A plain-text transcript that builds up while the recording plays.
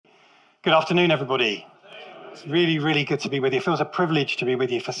Good afternoon, everybody. It's really, really good to be with you. It feels a privilege to be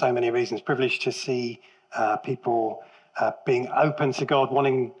with you for so many reasons. Privilege to see people being open to God,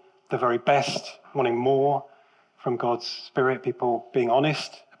 wanting the very best, wanting more from God's Spirit, people being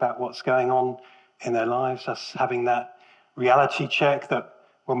honest about what's going on in their lives, us having that reality check that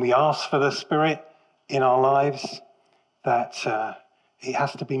when we ask for the Spirit in our lives, that it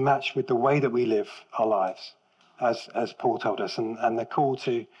has to be matched with the way that we live our lives, as Paul told us, and the call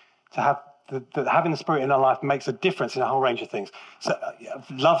to have having the Spirit in our life makes a difference in a whole range of things. So I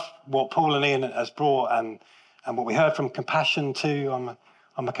love what Paul and Ian has brought and what we heard from Compassion too.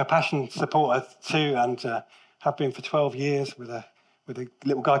 I'm a Compassion supporter too, and have been for 12 years with a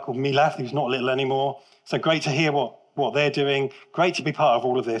little guy called Milath, who's not little anymore. So great to hear what they're doing. Great to be part of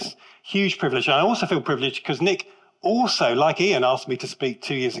all of this. Huge privilege. And I also feel privileged because Nick also, like Ian, asked me to speak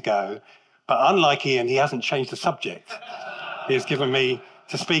 2 years ago, but unlike Ian, he hasn't changed the subject. He has given me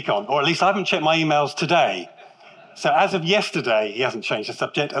to speak on, or at least I haven't checked my emails today. So as of yesterday, he hasn't changed the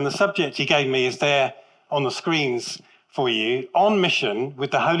subject, and the subject he gave me is there on the screens for you: on mission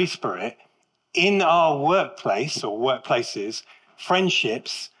with the Holy Spirit in our workplace or workplaces,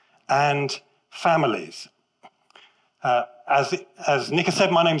 friendships and families. As Nick has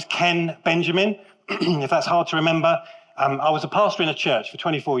said, my name's Ken Benjamin. If that's hard to remember, I was a pastor in a church for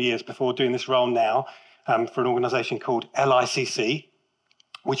 24 years before doing this role now for an organisation called LICC,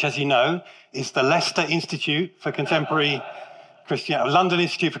 which, as you know, is the Leicester Institute for Contemporary Christianity, London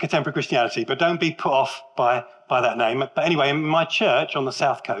Institute for Contemporary Christianity, but don't be put off by that name. But anyway, in my church on the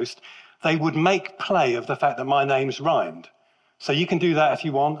South Coast, they would make play of the fact that my name's rhymed. So you can do that if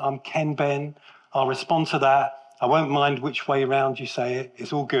you want. I'm Ken Ben. I'll respond to that. I won't mind which way around you say it.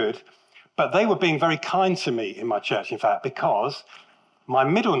 It's all good. But they were being very kind to me in my church, in fact, because my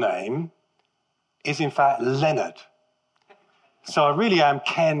middle name is, in fact, Leonard. So I really am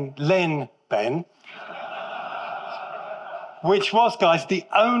Ken Len Ben, which was, guys, the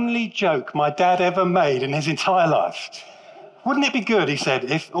only joke my dad ever made in his entire life. Wouldn't it be good, he said,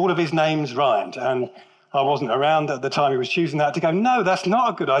 if all of his names rhymed? And I wasn't around at the time he was choosing that, to go, no, that's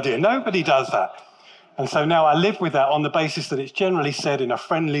not a good idea. Nobody does that. And so now I live with that on the basis that it's generally said in a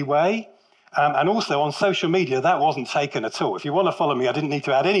friendly way. And also on social media, that wasn't taken at all. If you want to follow me, I didn't need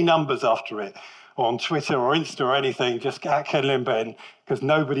to add any numbers after it on Twitter or Insta or anything, just at Ken Len Ben, because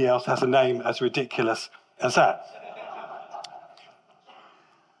nobody else has a name as ridiculous as that.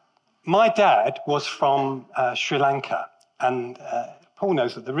 My dad was from Sri Lanka, and Paul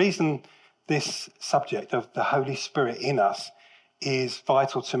knows that the reason this subject of the Holy Spirit in us is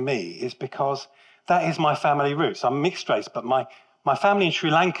vital to me is because that is my family roots. I'm mixed race, but my family in Sri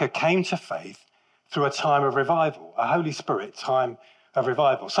Lanka came to faith through a time of revival, a Holy Spirit time of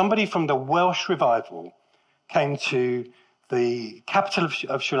revival. Somebody from the Welsh revival came to the capital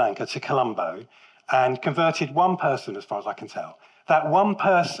of Sri Lanka, to Colombo, and converted one person, as far as I can tell. That one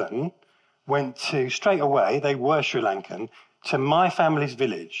person went to, straight away, they were Sri Lankan, to my family's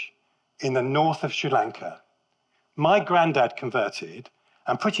village in the north of Sri Lanka. My granddad converted,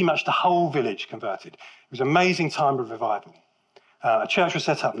 and pretty much the whole village converted. It was an amazing time of revival. A church was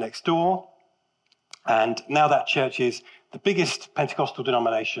set up next door, and now that church is the biggest Pentecostal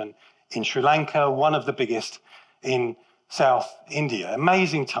denomination in Sri Lanka, one of the biggest in South India.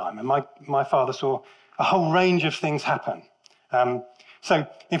 Amazing time. And my father saw a whole range of things happen. So,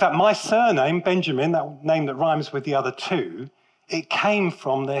 in fact, my surname, Benjamin, that name that rhymes with the other two, it came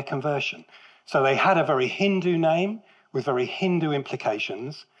from their conversion. So they had a very Hindu name with very Hindu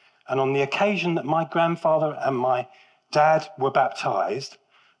implications. And on the occasion that my grandfather and my dad were baptized,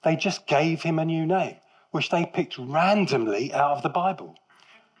 they just gave him a new name, which they picked randomly out of the Bible.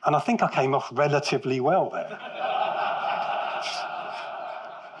 And I think I came off relatively well there,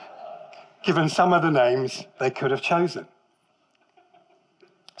 given some of the names they could have chosen.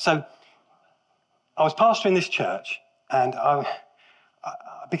 So I was pastoring this church, and I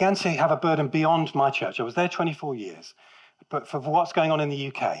began to have a burden beyond my church. I was there 24 years, but for what's going on in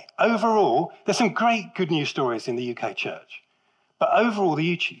the UK. Overall, there's some great good news stories in the UK church. But overall,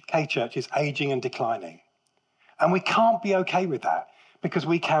 the UK church is aging and declining. And we can't be okay with that because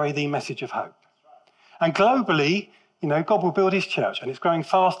we carry the message of hope. And globally, God will build his church, and it's growing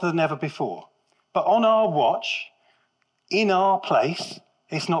faster than ever before. But on our watch, in our place,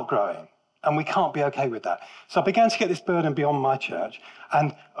 it's not growing. And we can't be okay with that. So I began to get this burden beyond my church.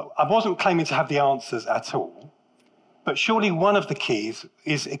 And I wasn't claiming to have the answers at all. But surely one of the keys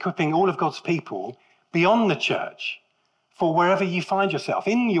is equipping all of God's people beyond the church for wherever you find yourself,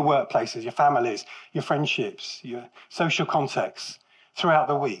 in your workplaces, your families, your friendships, your social contexts throughout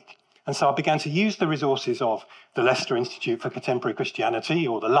the week. And so I began to use the resources of the Leicester Institute for Contemporary Christianity,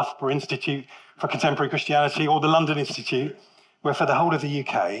 or the Loughborough Institute for Contemporary Christianity, or the London Institute, were for the whole of the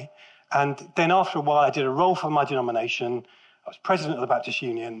UK. And then after a while, I did a role for my denomination. I was president of the Baptist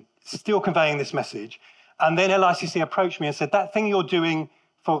Union, still conveying this message. And then LICC approached me and said, that thing you're doing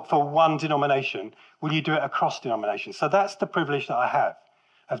for one denomination, will you do it across denominations? So that's the privilege that I have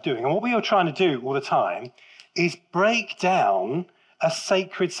of doing. And what we are trying to do all the time is break down a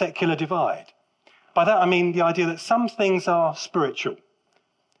sacred secular divide. By that, I mean the idea that some things are spiritual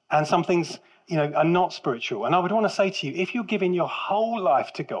and some things, are not spiritual. And I would want to say to you, if you're giving your whole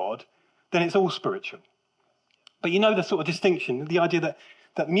life to God, then it's all spiritual. But the sort of distinction, the idea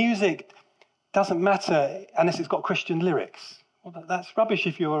that music doesn't matter unless it's got Christian lyrics. Well, that's rubbish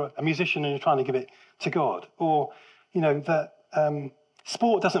if you're a musician and you're trying to give it to God. Or, that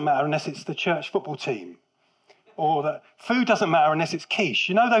sport doesn't matter unless it's the church football team. Or that food doesn't matter unless it's quiche.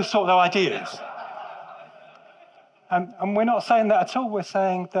 Those sort of ideas. And we're not saying that at all. We're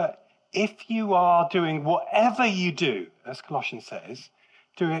saying that if you are doing whatever you do, as Colossians says,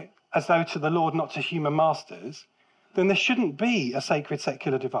 do it as though to the Lord, not to human masters, then there shouldn't be a sacred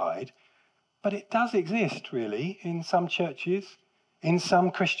secular divide. But it does exist, really, in some churches, in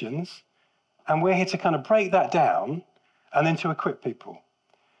some Christians. And we're here to kind of break that down and then to equip people.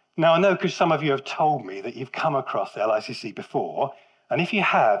 Now, I know because some of you have told me that you've come across LICC before. And if you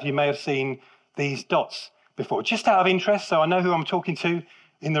have, you may have seen these dots before. Just out of interest, so I know who I'm talking to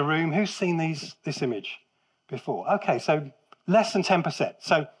in the room. Who's seen this image before? Okay, so less than 10%.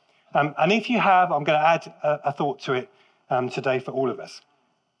 So, and if you have, I'm going to add a thought to it today for all of us.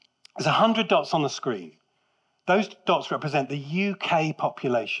 There's 100 dots on the screen. Those dots represent the UK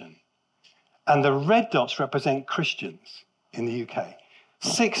population. And the red dots represent Christians in the UK.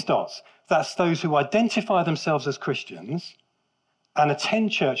 6 dots, that's those who identify themselves as Christians and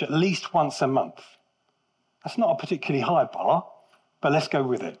attend church at least once a month. That's not a particularly high bar, but let's go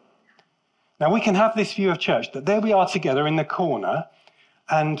with it. Now, we can have this view of church, that there we are together in the corner,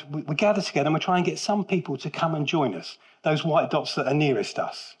 and we gather together and we try and get some people to come and join us, those white dots that are nearest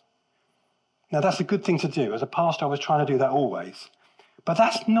us. Now, that's a good thing to do. As a pastor, I was trying to do that always. But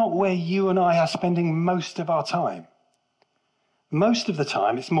that's not where you and I are spending most of our time. Most of the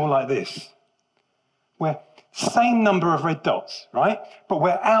time, it's more like this. We're same number of red dots, right? But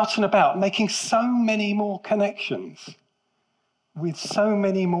we're out and about making so many more connections with so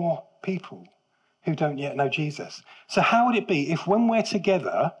many more people who don't yet know Jesus. So how would it be if when we're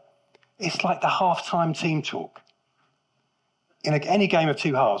together, it's like the half-time team talk in any game of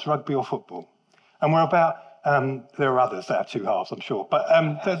two halves, rugby or football? And we're about, there are others that have two halves, I'm sure,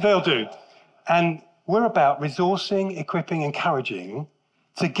 but they'll do. And we're about resourcing, equipping, encouraging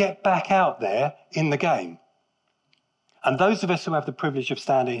to get back out there in the game. And those of us who have the privilege of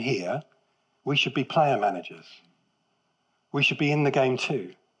standing here, we should be player managers. We should be in the game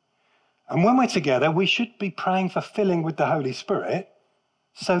too. And when we're together, we should be praying for filling with the Holy Spirit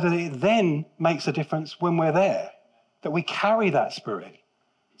so that it then makes a difference when we're there, that we carry that Spirit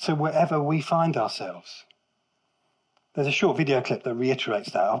to wherever we find ourselves. There's a short video clip that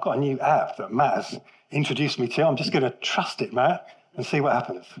reiterates that. I've got a new app that Matt has introduced me to. I'm just going to trust it, Matt, and see what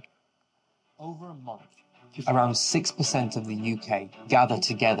happens. Over a month, around 6% of the UK gather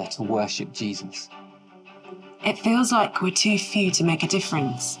together to worship Jesus. It feels like we're too few to make a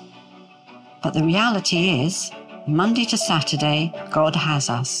difference. But the reality is, Monday to Saturday, God has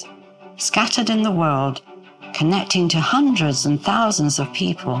us, scattered in the world, connecting to hundreds and thousands of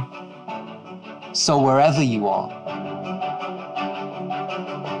people. So wherever you are,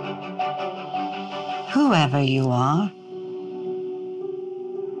 whoever you are,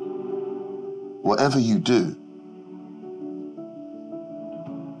 whatever you do,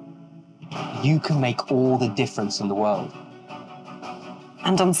 you can make all the difference in the world.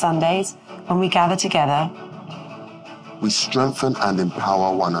 And on Sundays, when we gather together, we strengthen and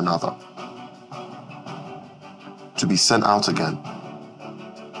empower one another to be sent out again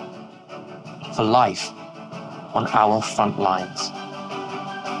for life on our front lines.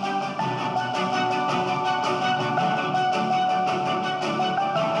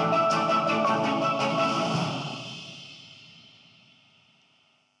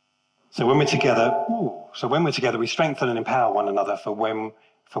 So when we're together, we strengthen and empower one another for when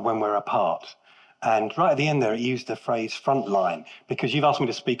we're apart. And right at the end there, it used the phrase front line, because you've asked me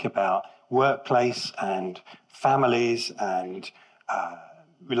to speak about workplace and families and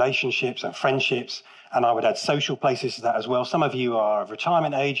relationships and friendships. And I would add social places to that as well. Some of you are of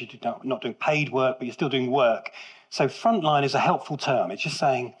retirement age, you're not doing paid work, but you're still doing work. So frontline is a helpful term. It's just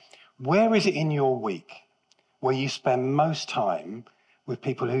saying, where is it in your week where you spend most time with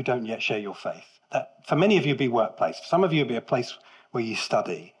people who don't yet share your faith? That for many of you, it'll be workplace. For some of you, it'll be a place where you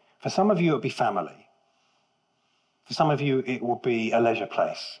study. For some of you, it'll be family. For some of you, it will be a leisure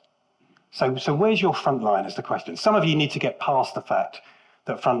place. So where's your frontline is the question. Some of you need to get past the fact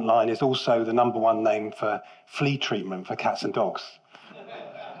that frontline is also the number one name for flea treatment for cats and dogs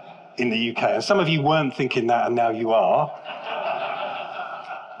in the UK. And some of you weren't thinking that, and now you are.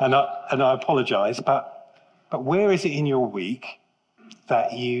 And I apologise, but where is it in your week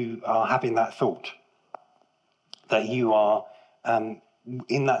that you are having that thought? That you are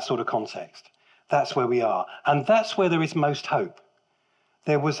in that sort of context? That's where we are. And that's where there is most hope.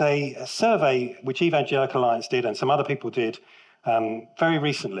 There was a survey which Evangelical Alliance did and some other people did very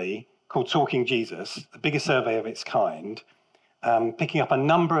recently called Talking Jesus, the biggest survey of its kind, picking up a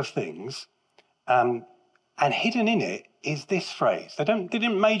number of things. And hidden in it is this phrase. They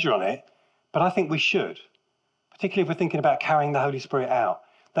didn't major on it, but I think we should, particularly if we're thinking about carrying the Holy Spirit out.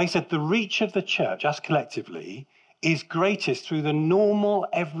 They said the reach of the church, us collectively, is greatest through the normal,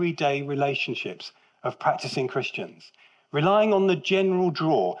 everyday relationships of practicing Christians, relying on the general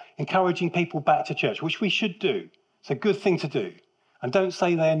draw, encouraging people back to church, which we should do. It's a good thing to do. And don't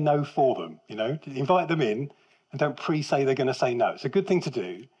say they're no for them, invite them in and don't say they're going to say no. It's a good thing to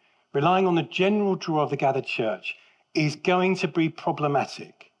do. Relying on the general draw of the gathered church is going to be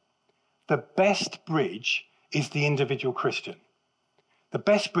problematic. The best bridge is the individual Christian. The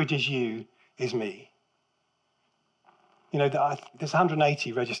best bridge is you, is me. There's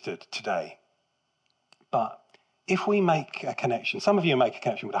 180 registered today. But if we make a connection, some of you make a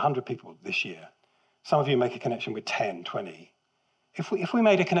connection with 100 people this year. Some of you make a connection with 10, 20. If we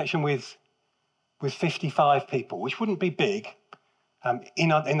made a connection with 55 people, which wouldn't be big, in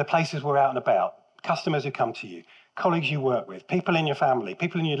the places we're out and about, customers who come to you, colleagues you work with, people in your family,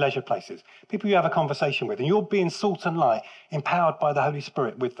 people in your leisure places, people you have a conversation with, and you're being salt and light, empowered by the Holy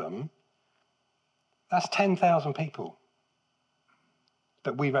Spirit with them, that's 10,000 people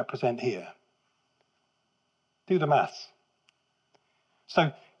that we represent here. Do the maths.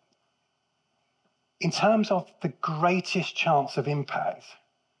 So, in terms of the greatest chance of impact,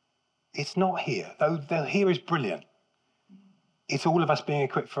 it's not here. Though here is brilliant. It's all of us being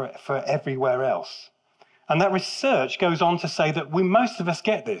equipped for everywhere else. And that research goes on to say that most of us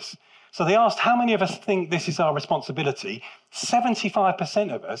get this. So they asked how many of us think this is our responsibility.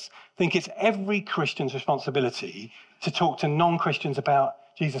 75% of us think it's every Christian's responsibility to talk to non-Christians about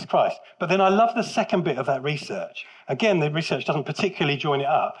Jesus Christ. But then I love the second bit of that research. Again, the research doesn't particularly join it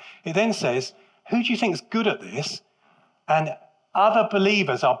up. It then says, who do you think is good at this? And other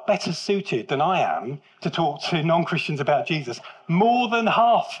believers are better suited than I am to talk to non-Christians about Jesus. More than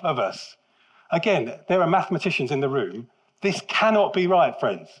half of us. Again, there are mathematicians in the room. This cannot be right,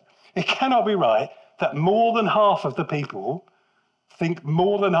 friends. It cannot be right that more than half of the people think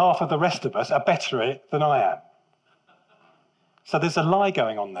more than half of the rest of us are better at it than I am. So there's a lie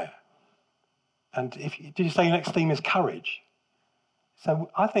going on there. And did you say your next theme is courage?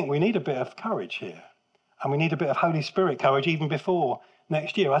 So I think we need a bit of courage here. And we need a bit of Holy Spirit courage even before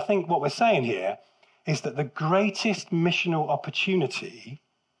next year. I think what we're saying here is that the greatest missional opportunity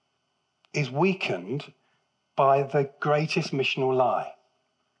is weakened by the greatest missional lie.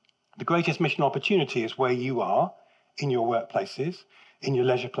 The greatest missional opportunity is where you are, in your workplaces, in your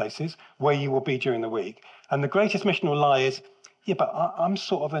leisure places, where you will be during the week. And the greatest missional lie is, yeah, but I'm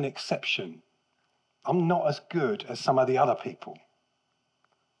sort of an exception. I'm not as good as some of the other people.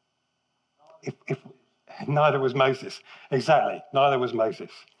 If neither was Moses. Exactly, neither was Moses.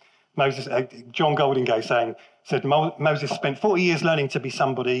 John Goldingay said Moses spent 40 years learning to be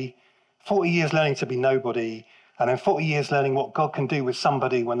somebody, 40 years learning to be nobody, and then 40 years learning what God can do with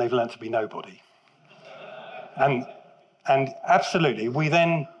somebody when they've learned to be nobody. And absolutely, we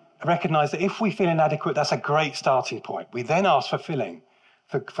then recognize that if we feel inadequate, that's a great starting point. We then ask for filling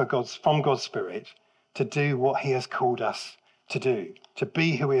from God's Spirit to do what he has called us to do, to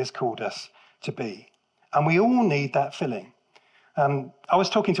be who he has called us to be. And we all need that filling. I was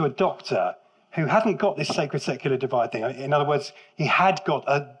talking to a doctor who hadn't got this sacred-secular divide thing. In other words, he had got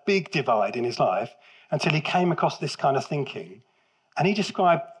a big divide in his life until he came across this kind of thinking. And he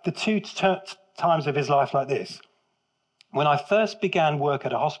described the two times of his life like this. When I first began work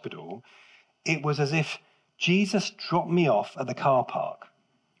at a hospital, it was as if Jesus dropped me off at the car park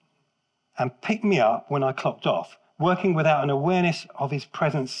and picked me up when I clocked off, working without an awareness of his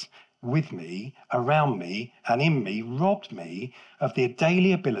presence with me, around me, and in me, robbed me of the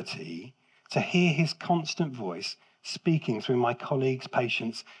daily ability to hear his constant voice speaking through my colleagues,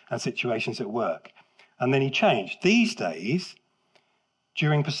 patients, and situations at work. And then he changed. These days,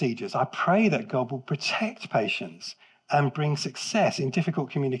 during procedures, I pray that God will protect patients and bring success in difficult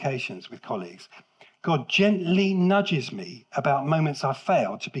communications with colleagues. God gently nudges me about moments I've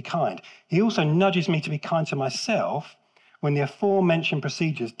failed to be kind. He also nudges me to be kind to myself when the aforementioned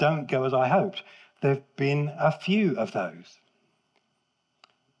procedures don't go as I hoped. There have been a few of those.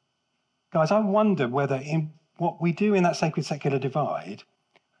 Guys, I wonder whether in what we do in that sacred-secular divide,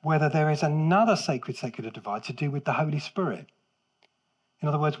 whether there is another sacred-secular divide to do with the Holy Spirit. In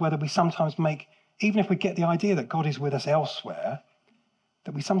other words, whether we sometimes make, even if we get the idea that God is with us elsewhere,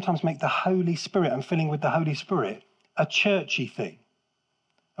 that we sometimes make the Holy Spirit and filling with the Holy Spirit a churchy thing.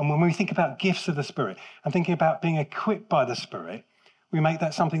 And when we think about gifts of the Spirit and thinking about being equipped by the Spirit, we make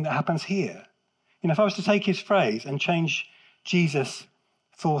that something that happens here. You know, if I was to take his phrase and change Jesus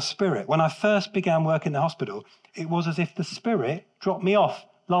for Spirit, when I first began work in the hospital, it was as if the Spirit dropped me off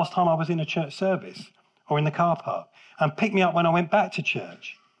last time I was in a church service or in the car park and picked me up when I went back to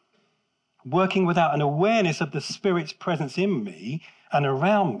church. Working without an awareness of the Spirit's presence in me and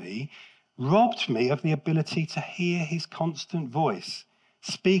around me robbed me of the ability to hear his constant voice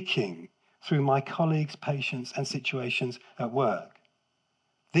speaking through my colleagues, patients, and situations at work.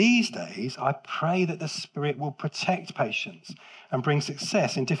 These days, I pray that the Spirit will protect patients and bring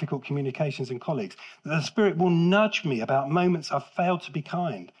success in difficult communications and colleagues, that the Spirit will nudge me about moments I've failed to be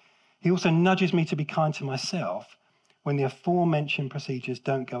kind. He also nudges me to be kind to myself when the aforementioned procedures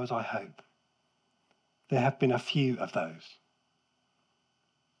don't go as I hope. There have been a few of those.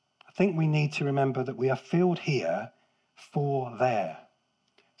 I think we need to remember that we are filled here for there.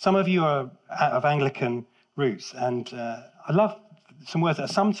 Some of you are of Anglican roots, and I love some words that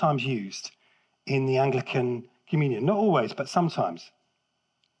are sometimes used in the Anglican communion. Not always, but sometimes.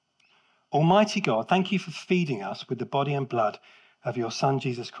 Almighty God, thank you for feeding us with the body and blood of your Son,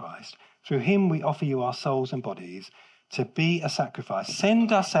 Jesus Christ. Through him we offer you our souls and bodies to be a sacrifice.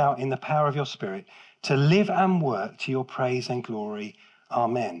 Send us out in the power of your Spirit to live and work to your praise and glory.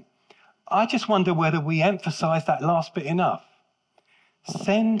 Amen. I just wonder whether we emphasize that last bit enough.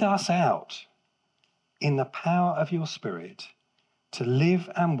 Send us out in the power of your Spirit to live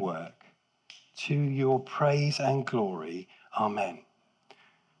and work to your praise and glory. Amen.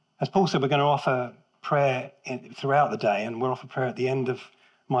 As Paul said, we're going to offer prayer throughout the day, and we'll offer prayer at the end of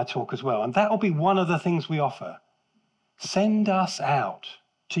my talk as well. And that will be one of the things we offer. Send us out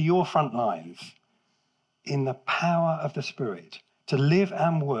to your front lines in the power of the Spirit to live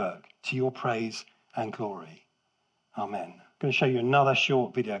and work to your praise and glory. Amen. I'm going to show you another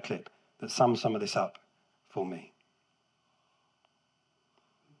short video clip that sums some of this up for me.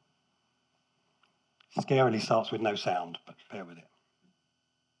 Scarily starts with no sound, but bear with it.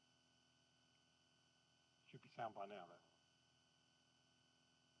 Should be sound by now, though.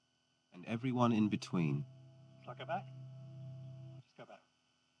 And everyone in between. Shall I go back? Just go back.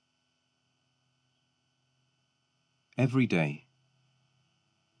 Every day,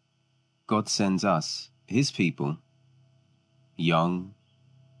 God sends us, his people, young,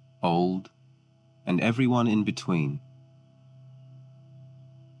 old, and everyone in between,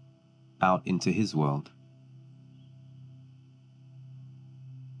 out into his world,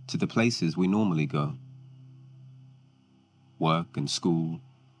 to the places we normally go, work and school,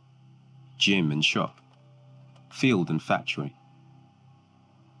 gym and shop, field and factory,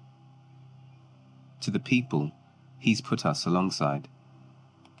 to the people he's put us alongside,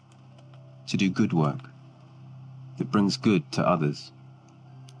 to do good work that brings good to others,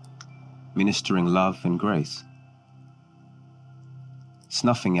 ministering love and grace,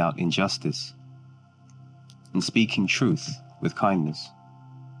 snuffing out injustice, and speaking truth with kindness,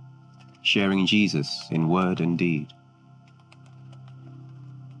 sharing Jesus in word and deed,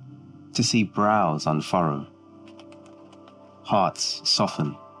 to see brows unfurrow, hearts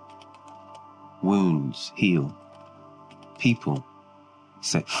soften, wounds heal, people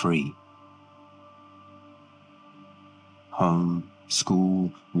set free. Home,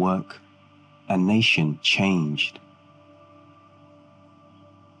 school, work, and nation changed.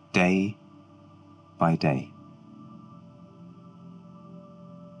 Day by day.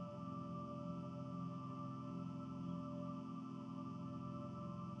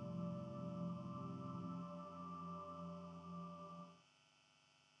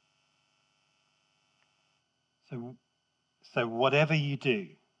 So whatever you do,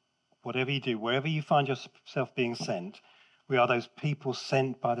 wherever you find yourself being sent, we are those people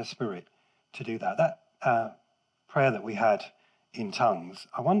sent by the Spirit to do that. That prayer that we had in tongues,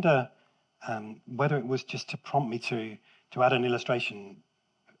 I wonder whether it was just to prompt me to add an illustration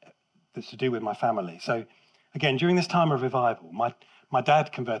that's to do with my family. So again, during this time of revival, my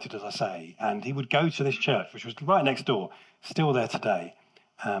dad converted, as I say, and he would go to this church, which was right next door, still there today.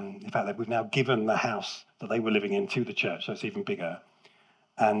 In fact, we've now given the house that they were living in to the church, so it's even bigger.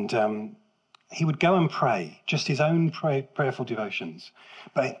 And he would go and pray, just his own prayerful devotions.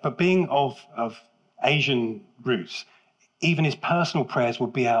 But being of Asian roots, even his personal prayers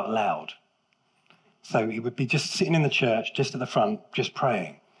would be out loud. So he would be just sitting in the church, just at the front, just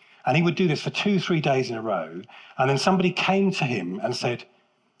praying. And he would do this for 2-3 days in a row. And then somebody came to him and said,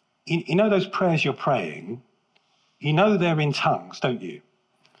 you know those prayers you're praying, you know they're in tongues, don't you?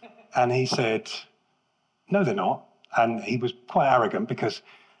 And he said, no, they're not. And he was quite arrogant because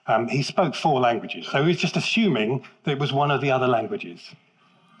he spoke 4 languages. So he was just assuming that it was one of the other languages.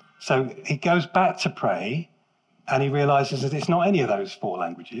 So he goes back to pray and he realizes that it's not any of those 4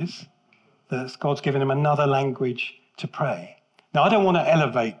 languages, that God's given him another language to pray. Now, I don't want to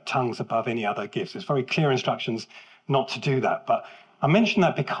elevate tongues above any other gifts. There's very clear instructions not to do that. But I mention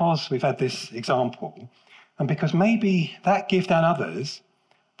that because we've had this example and because maybe that gift and others,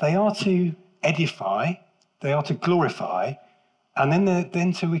 they are to edify, they are to glorify, and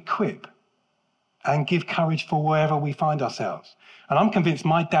then to equip and give courage for wherever we find ourselves. And I'm convinced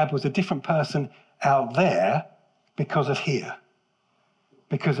my dad was a different person out there because of here,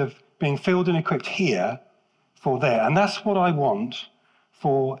 because of being filled and equipped here for there. And that's what I want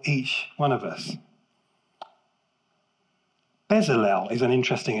for each one of us. Bezalel is an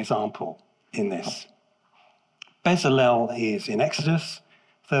interesting example in this. Bezalel is in Exodus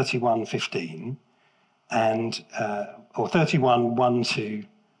 31:15 and or 31, 1 to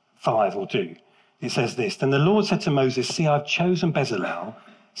 5 will do. It says this, then the Lord said to Moses, see, I've chosen Bezalel,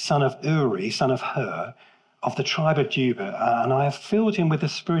 son of Uri, son of Hur, of the tribe of Judah, and I have filled him with the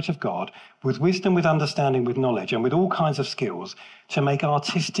Spirit of God, with wisdom, with understanding, with knowledge, and with all kinds of skills, to make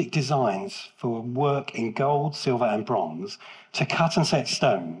artistic designs for work in gold, silver, and bronze, to cut and set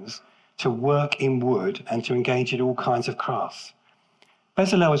stones, to work in wood, and to engage in all kinds of crafts.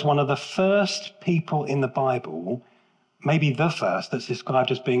 Bezalel is one of the first people in the Bible, maybe the first, that's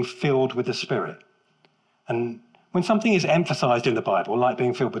described as being filled with the Spirit. And when something is emphasized in the Bible, like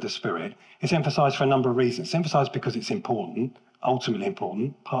being filled with the Spirit, it's emphasized for a number of reasons. It's emphasized because it's important, ultimately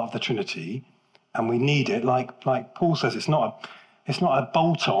important, part of the Trinity, and we need it. Like Paul says, it's not a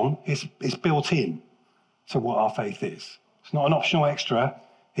bolt-on, it's built in to what our faith is. It's not an optional extra,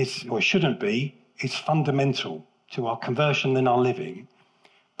 it shouldn't be, it's fundamental to our conversion and our living.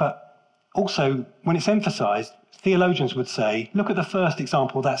 But also, when it's emphasized, theologians would say, look at the first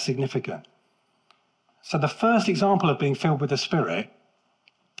example, that's significant. So the first example of being filled with the Spirit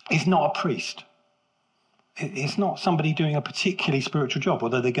is not a priest. It's not somebody doing a particularly spiritual job,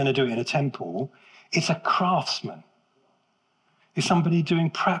 although they're going to do it in a temple. It's a craftsman. It's somebody doing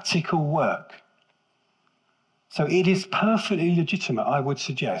practical work. So it is perfectly legitimate, I would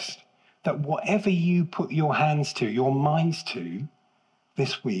suggest, that whatever you put your hands to, your minds to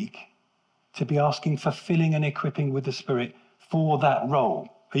this week, to be asking for filling and equipping with the Spirit for that role.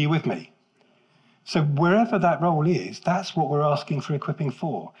 Are you with me? So wherever that role is, that's what we're asking for equipping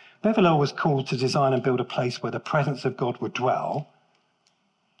for. Bezalel was called to design and build a place where the presence of God would dwell.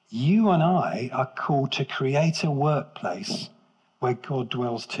 You and I are called to create a workplace where God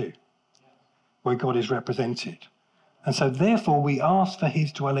dwells too, where God is represented. And so therefore we ask for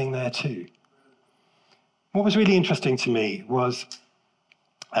his dwelling there too. What was really interesting to me was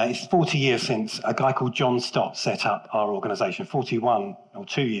it's 40 years since a guy called John Stott set up our organisation, 41 or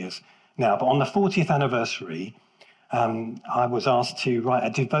 2 years now. But on the 40th anniversary, I was asked to write a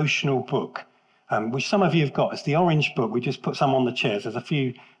devotional book, which some of you have got. It's the orange book. We just put some on the chairs. There's a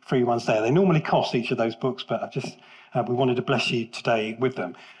few free ones there. They normally cost each of those books, but we wanted to bless you today with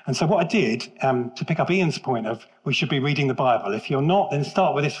them. And so what I did, to pick up Ian's point of we should be reading the Bible. If you're not, then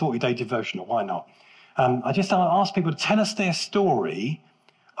start with this 40-day devotional. Why not? I just asked people to tell us their story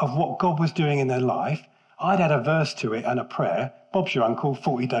of what God was doing in their life. I'd add a verse to it and a prayer. Bob's your uncle,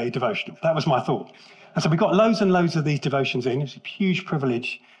 40-day devotional. That was my thought. And so we got loads and loads of these devotions in. It's a huge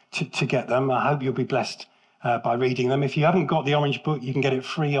privilege to get them. I hope you'll be blessed by reading them. If you haven't got the orange book, you can get it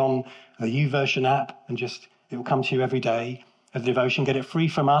free on the YouVersion app, and it will come to you every day as a devotion. Get it free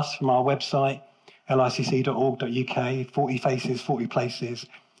from us, from our website, licc.org.uk, 40 faces, 40 places,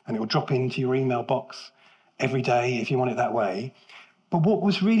 and it will drop into your email box every day if you want it that way. But what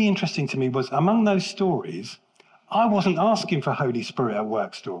was really interesting to me was among those stories, I wasn't asking for Holy Spirit at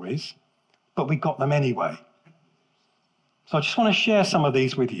work stories, but we got them anyway. So I just want to share some of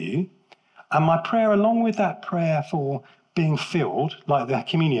these with you. And my prayer, along with that prayer for being filled, like the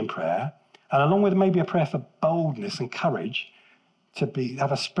communion prayer, and along with maybe a prayer for boldness and courage, to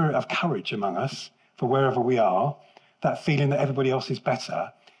have a spirit of courage among us for wherever we are, that feeling that everybody else is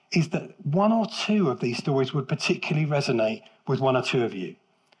better, is that one or two of these stories would particularly resonate with one or two of you.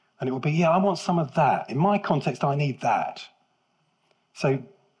 And it will be, I want some of that. In my context, I need that. So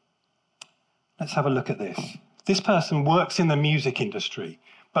let's have a look at this. This person works in the music industry,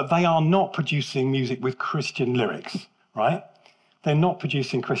 but they are not producing music with Christian lyrics, right? They're not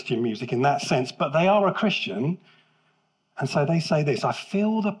producing Christian music in that sense, but they are a Christian. And so they say this: I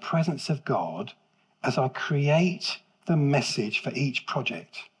feel the presence of God as I create the message for each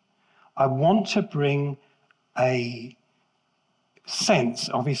project. I want to bring a sense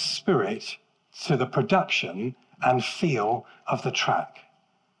of his spirit to the production and feel of the track.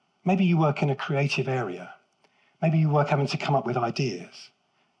 Maybe you work in a creative area. Maybe you work having to come up with ideas.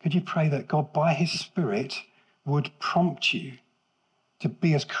 Could you pray that God, by his Spirit, would prompt you to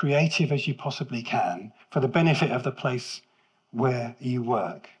be as creative as you possibly can for the benefit of the place where you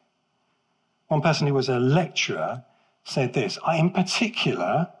work? One person who was a lecturer said this: in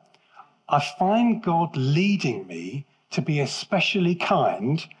particular, I find God leading me to be especially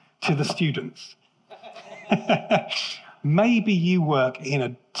kind to the students. Maybe you work in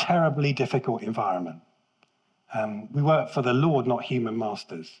a terribly difficult environment. We work for the Lord, not human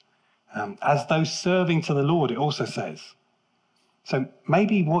masters. As those serving to the Lord, it also says. So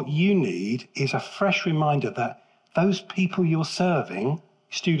maybe what you need is a fresh reminder that those people you're serving,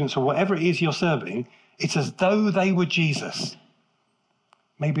 students or whatever it is you're serving, it's as though they were Jesus.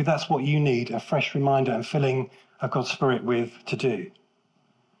 Maybe that's what you need, a fresh reminder and filling of God's Spirit with to do.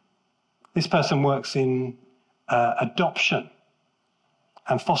 This person works in adoption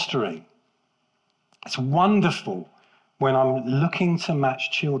and fostering. It's wonderful when I'm looking to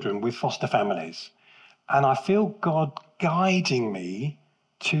match children with foster families, and I feel God guiding me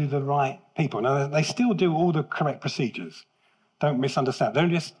to the right people. Now, they still do all the correct procedures. Don't misunderstand.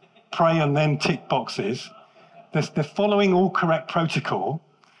 Don't just pray and then tick boxes. They're following all correct protocol,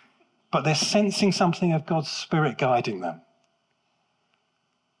 but they're sensing something of God's Spirit guiding them.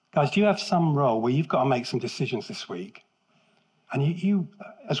 Guys, do you have some role where you've got to make some decisions this week? And you,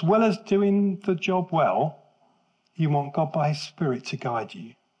 as well as doing the job well, you want God by his Spirit to guide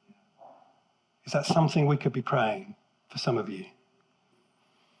you. Is that something we could be praying for some of you?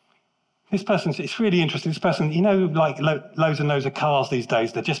 This person, it's really interesting. This person, like loads and loads of cars these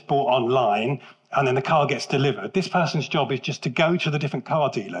days, they're just bought online and then the car gets delivered. This person's job is just to go to the different car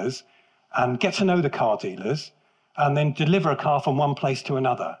dealers and get to know the car dealers and then deliver a car from one place to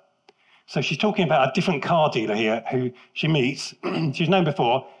another. So she's talking about a different car dealer here who she meets. She's known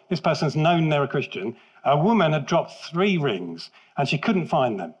before. This person's known they're a Christian. A woman had dropped 3 rings and she couldn't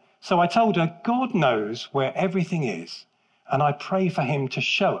find them. So I told her, God knows where everything is, and I pray for him to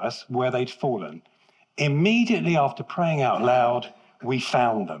show us where they'd fallen. Immediately after praying out loud, we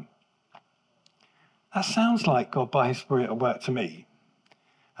found them. That sounds like God by his Spirit at work to me.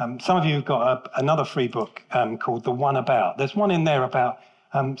 Some of you have got another free book called The One About. There's one in there about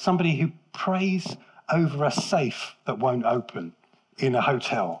somebody who prays over a safe that won't open in a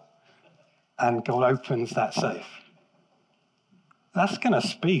hotel, and God opens that safe. That's going to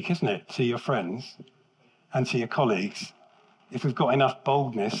speak, isn't it, to your friends and to your colleagues, if we've got enough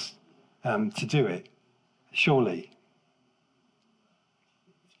boldness to do it, surely.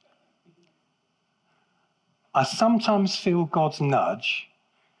 I sometimes feel God's nudge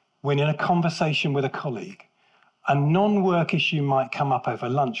when in a conversation with a colleague, a non-work issue might come up over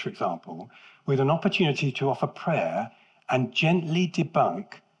lunch, for example, with an opportunity to offer prayer and gently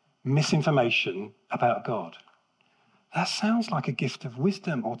debunk misinformation about God. That sounds like a gift of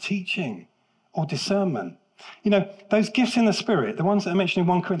wisdom or teaching or discernment. Those gifts in the Spirit, the ones that are mentioned in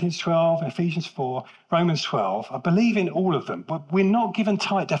 1 Corinthians 12, Ephesians 4, Romans 12, I believe in all of them, but we're not given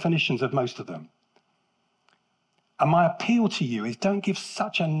tight definitions of most of them. And my appeal to you is don't give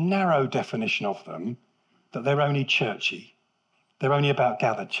such a narrow definition of them that they're only churchy. They're only about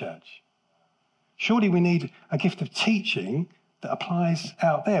gathered church. Surely we need a gift of teaching that applies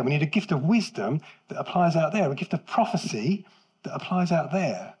out there. We need a gift of wisdom that applies out there, a gift of prophecy that applies out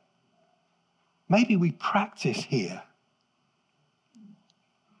there. Maybe we practice here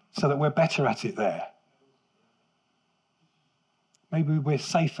so that we're better at it there. Maybe we're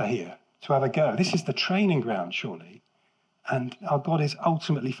safer here to have a go. This is the training ground, surely, and our God is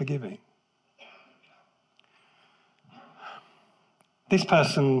ultimately forgiving. This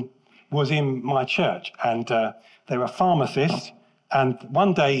person was in my church, and they were a pharmacist. And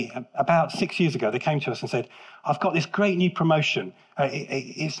one day, about 6 years ago, they came to us and said, I've got this great new promotion.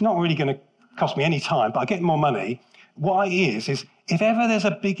 It's not really going to cost me any time, but I get more money. What it is if ever there's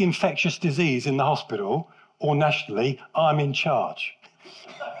a big infectious disease in the hospital or nationally, I'm in charge.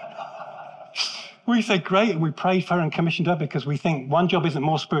 We said, great, and we prayed for her and commissioned her because we think one job isn't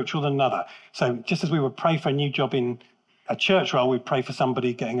more spiritual than another. So just as we would pray for a new job in a church role, we'd pray for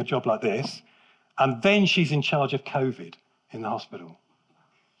somebody getting a job like this, and then she's in charge of COVID in the hospital.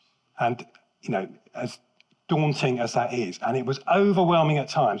 And, as daunting as that is, and it was overwhelming at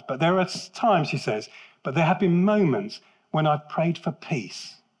times, but there are times, she says, but there have been moments when I've prayed for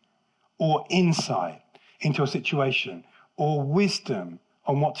peace or insight into a situation or wisdom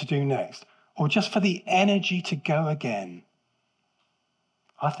on what to do next, or just for the energy to go again.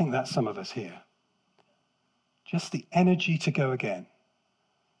 I think that's some of us here. Just the energy to go again.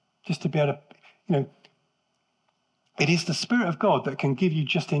 Just to be able to, it is the Spirit of God that can give you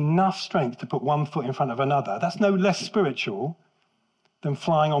just enough strength to put one foot in front of another. That's no less spiritual than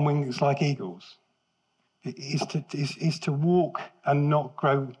flying on wings like eagles. It is to walk and not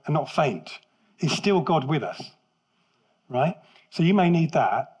grow and not faint. It's still God with us, right? So you may need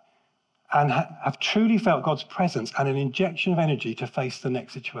that and have truly felt God's presence and an injection of energy to face the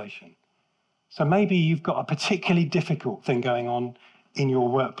next situation. So maybe you've got a particularly difficult thing going on in your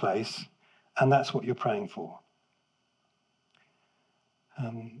workplace, and that's what you're praying for.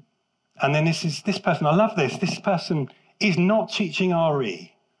 And then this person, I love this. This person is not teaching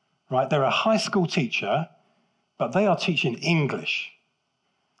RE, right? They're a high school teacher, but they are teaching English.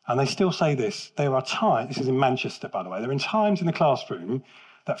 And they still say this. There are times, this is in Manchester, by the way, there are times in the classroom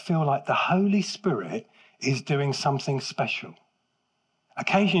that feel like the Holy Spirit is doing something special.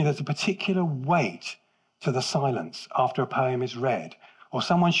 Occasionally, there's a particular weight to the silence after a poem is read, or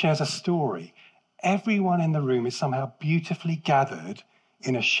someone shares a story. Everyone in the room is somehow beautifully gathered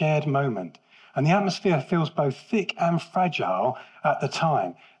in a shared moment. And the atmosphere feels both thick and fragile at the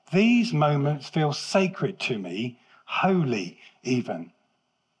time. These moments feel sacred to me, holy even.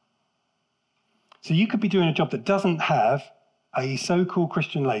 So you could be doing a job that doesn't have a so-called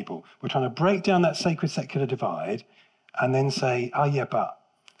Christian label. We're trying to break down that sacred-secular divide and then say, oh yeah, but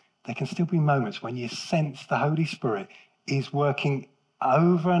there can still be moments when you sense the Holy Spirit is working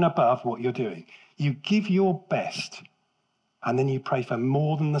over and above what you're doing. You give your best and then you pray for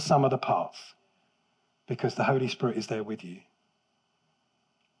more than the sum of the parts because the Holy Spirit is there with you.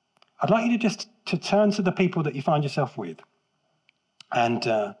 I'd like you to turn to the people that you find yourself with. And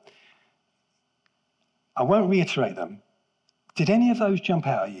I won't reiterate them. Did any of those jump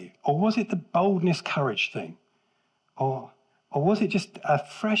out at you? Or was it the boldness, courage thing? Or was it just a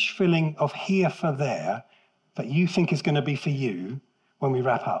fresh feeling of here for there that you think is going to be for you when we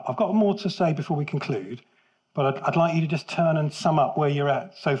wrap up? I've got more to say before we conclude, but I'd like you to just turn and sum up where you're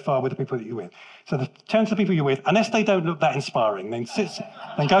at so far with the people that you're with. So turn to the people you're with, unless they don't look that inspiring, then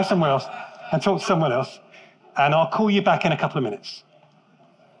go somewhere else and talk to someone else, and I'll call you back in a couple of minutes.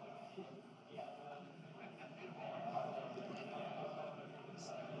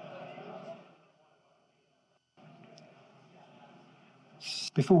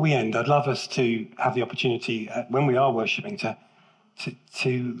 Before we end, I'd love us to have the opportunity, when we are worshipping,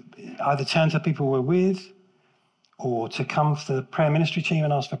 to either turn to people we're with or to come to the prayer ministry team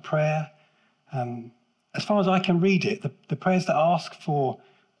and ask for prayer. As far as I can read it, the prayers that ask for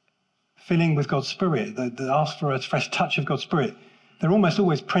filling with God's Spirit, that ask for a fresh touch of God's Spirit, they're almost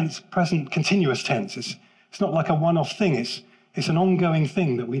always present continuous tense. It's not like a one-off thing. It's an ongoing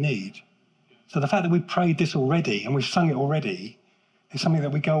thing that we need. So the fact that we've prayed this already and we've sung it already is something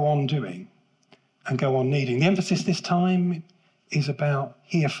that we go on doing and go on needing. The emphasis this time is about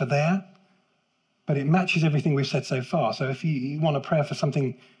here for there, but it matches everything we've said so far. So if you want a prayer for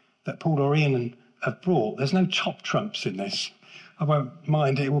something that Paul or Ian have brought, there's no top trumps in this. I won't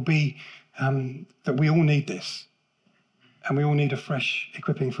mind. It will be that we all need this, and we all need a fresh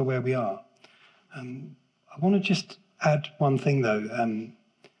equipping for where we are. I want to just add one thing, though,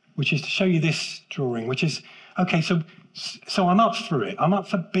 which is to show you this drawing, which is, okay, so I'm up for it. I'm up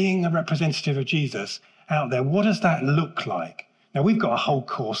for being a representative of Jesus out there. What does that look like? Now, we've got a whole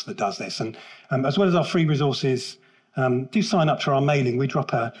course that does this. And as well as our free resources, do sign up to our mailing. We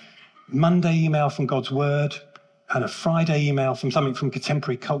drop a Monday email from God's Word and a Friday email from something from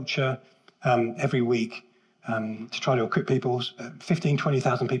contemporary culture every week to try to equip people. 15,000,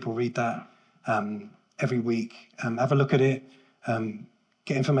 20,000 people read that every week. Have a look at it.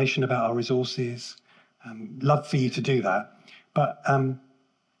 Get information about our resources. Love for you to do that. But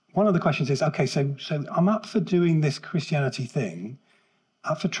one of the questions is, okay, so I'm up for doing this Christianity thing,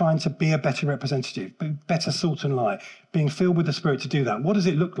 up for trying to be a better representative, be better salt and light, being filled with the Spirit to do that. What does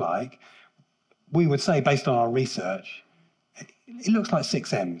it look like? We would say, based on our research, it looks like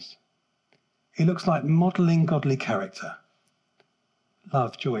 6 M's. It looks like modelling godly character.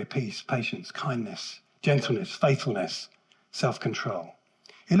 Love, joy, peace, patience, kindness, gentleness, faithfulness, self-control.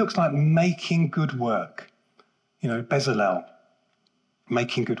 It looks like making good work. Bezalel,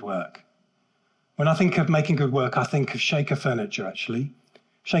 making good work. When I think of making good work, I think of Shaker furniture, actually.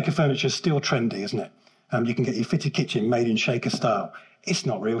 Shaker furniture is still trendy, isn't it? You can get your fitted kitchen made in Shaker style. It's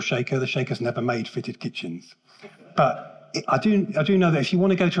not real Shaker. The Shaker's never made fitted kitchens. But I do know that if you want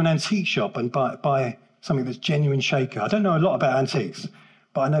to go to an antique shop and buy something that's genuine Shaker, I don't know a lot about antiques,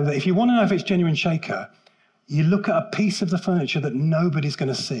 but I know that if you want to know if it's genuine Shaker, you look at a piece of the furniture that nobody's going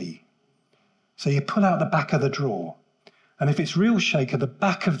to see. So you pull out the back of the drawer. And if it's real Shaker, the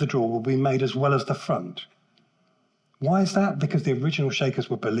back of the drawer will be made as well as the front. Why is that? Because the original Shakers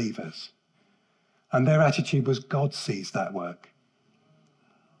were believers. And their attitude was, God sees that work.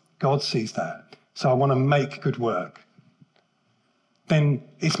 God sees that. So I want to make good work. Then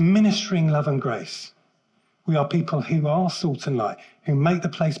it's ministering love and grace. We are people who are salt and light, who make the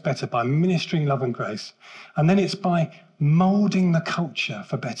place better by ministering love and grace. And then it's by moulding the culture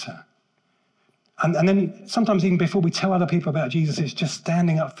for better. And then sometimes even before we tell other people about Jesus, it's just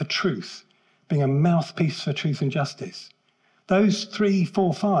standing up for truth, being a mouthpiece for truth and justice. Those 3,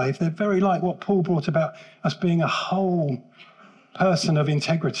 4, 5, they're very like what Paul brought about us being a whole person of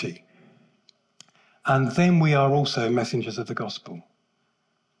integrity. And then we are also messengers of the gospel.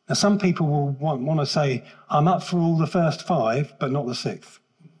 Now, some people will want to say, I'm up for all the first 5, but not the 6th.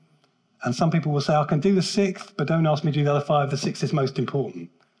 And some people will say, I can do the 6th, but don't ask me to do the other 5. The 6th is most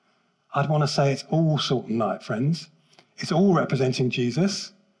important. I'd want to say it's all salt and light, friends. It's all representing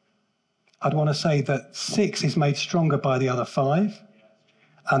Jesus. I'd want to say that 6 is made stronger by the other 5.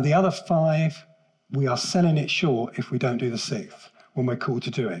 And the other 5, we are selling it short if we don't do the 6th when we're called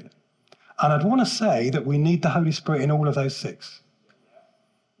to do it. And I'd want to say that we need the Holy Spirit in all of those 6.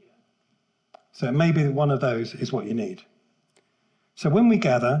 So maybe one of those is what you need. So when we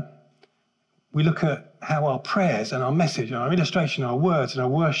gather, we look at how our prayers and our message and our illustration, our words and our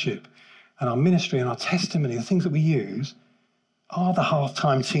worship and our ministry and our testimony, the things that we use, are the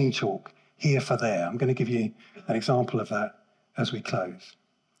half-time team talk here for there. I'm going to give you an example of that as we close.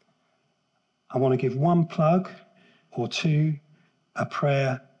 I want to give 1 plug or 2, a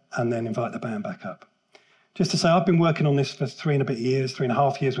prayer, and then invite the band back up. Just to say, I've been working on this for 3.5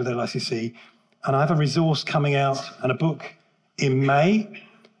 years with LICC, and I have a resource coming out and a book in May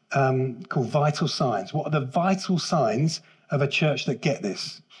called Vital Signs. What are the vital signs of a church that get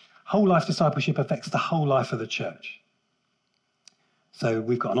this? Whole life discipleship affects the whole life of the church. So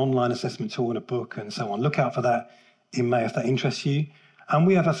we've got an online assessment tool and a book and so on. Look out for that in May if that interests you. And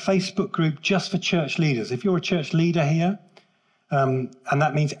we have a Facebook group just for church leaders. If you're a church leader here, and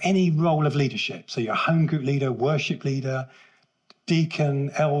that means any role of leadership. So you're a home group leader, worship leader, deacon,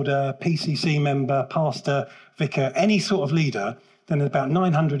 elder, PCC member, pastor, vicar, any sort of leader. Then there's about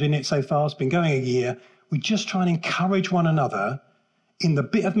 900 in it so far. It's been going a year. We just try and encourage one another in the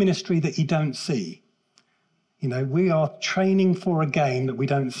bit of ministry that you don't see. You know, we are training for a game that we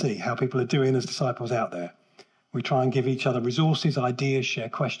don't see, how people are doing as disciples out there. We try and give each other resources, ideas, share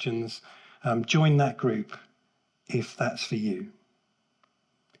questions. Join that group if that's for you.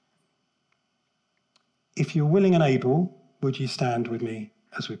 If you're willing and able, would you stand with me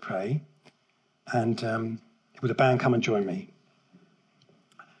as we pray? And would the band come and join me?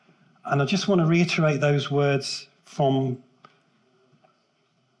 And I just want to reiterate those words from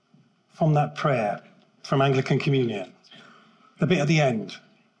that prayer from Anglican Communion, the bit at the end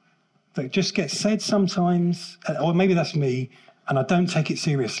that just gets said sometimes, or maybe that's me, and I don't take it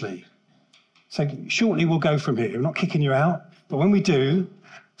seriously. So shortly we'll go from here. We're not kicking you out, but when we do,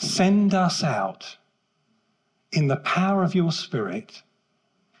 send us out in the power of your Spirit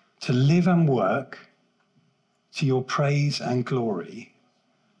to live and work to your praise and glory.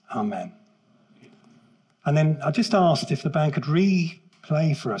 Amen. And then I just asked if the band could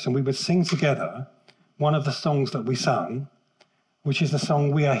replay for us and we would sing together one of the songs that we sung, which is the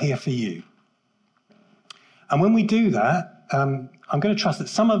song We Are Here For You. And when we do that, I'm going to trust that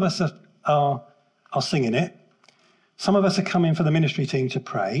some of us are singing it. Some of us are coming for the ministry team to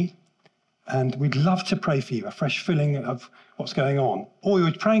pray. And we'd love to pray for you, a fresh filling of what's going on. Or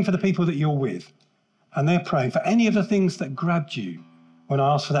you're praying for the people that you're with. And they're praying for any of the things that grabbed you when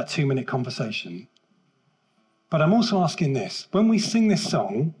I asked for that 2-minute conversation. But I'm also asking this. When we sing this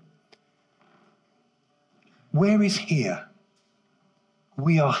song, where is here?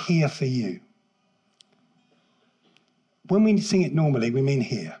 We are here for you. When we sing it normally, we mean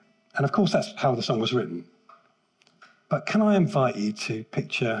here. And of course, that's how the song was written. But can I invite you to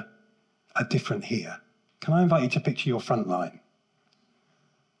picture a different here? Can I invite you to picture your front line,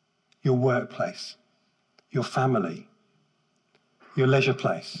 your workplace, your family, your leisure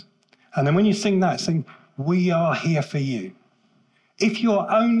place? And then when you sing that, sing, we are here for you. If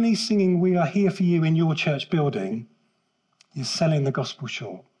you're only singing we are here for you in your church building, you're selling the gospel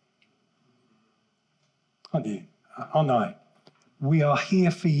short. aren't you? Aren't I? We are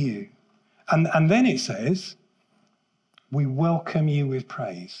here for you. And then it says, we welcome you with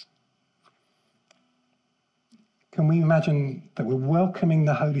praise. Can we imagine that we're welcoming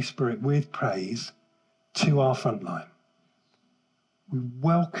the Holy Spirit with praise to our front line? We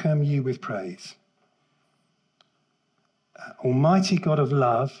welcome you with praise. Almighty God of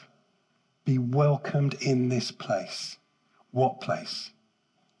love, be welcomed in this place. What place?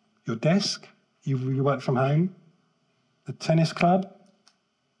 Your desk? You work from home? The tennis club?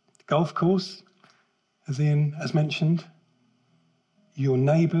 The golf course, as Ian has mentioned? Your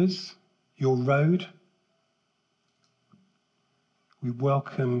neighbours? Your road? We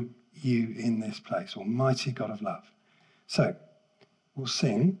welcome you in this place, Almighty God of love. So, we'll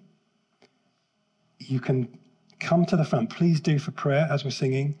sing. You can come to the front. Please do for prayer as we're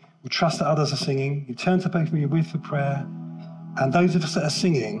singing. We'll trust that others are singing. You turn to people you're with for prayer. And those of us that are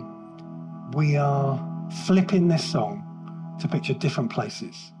singing, we are flipping this song to picture different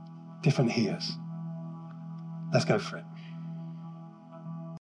places, different heres. Let's go for it.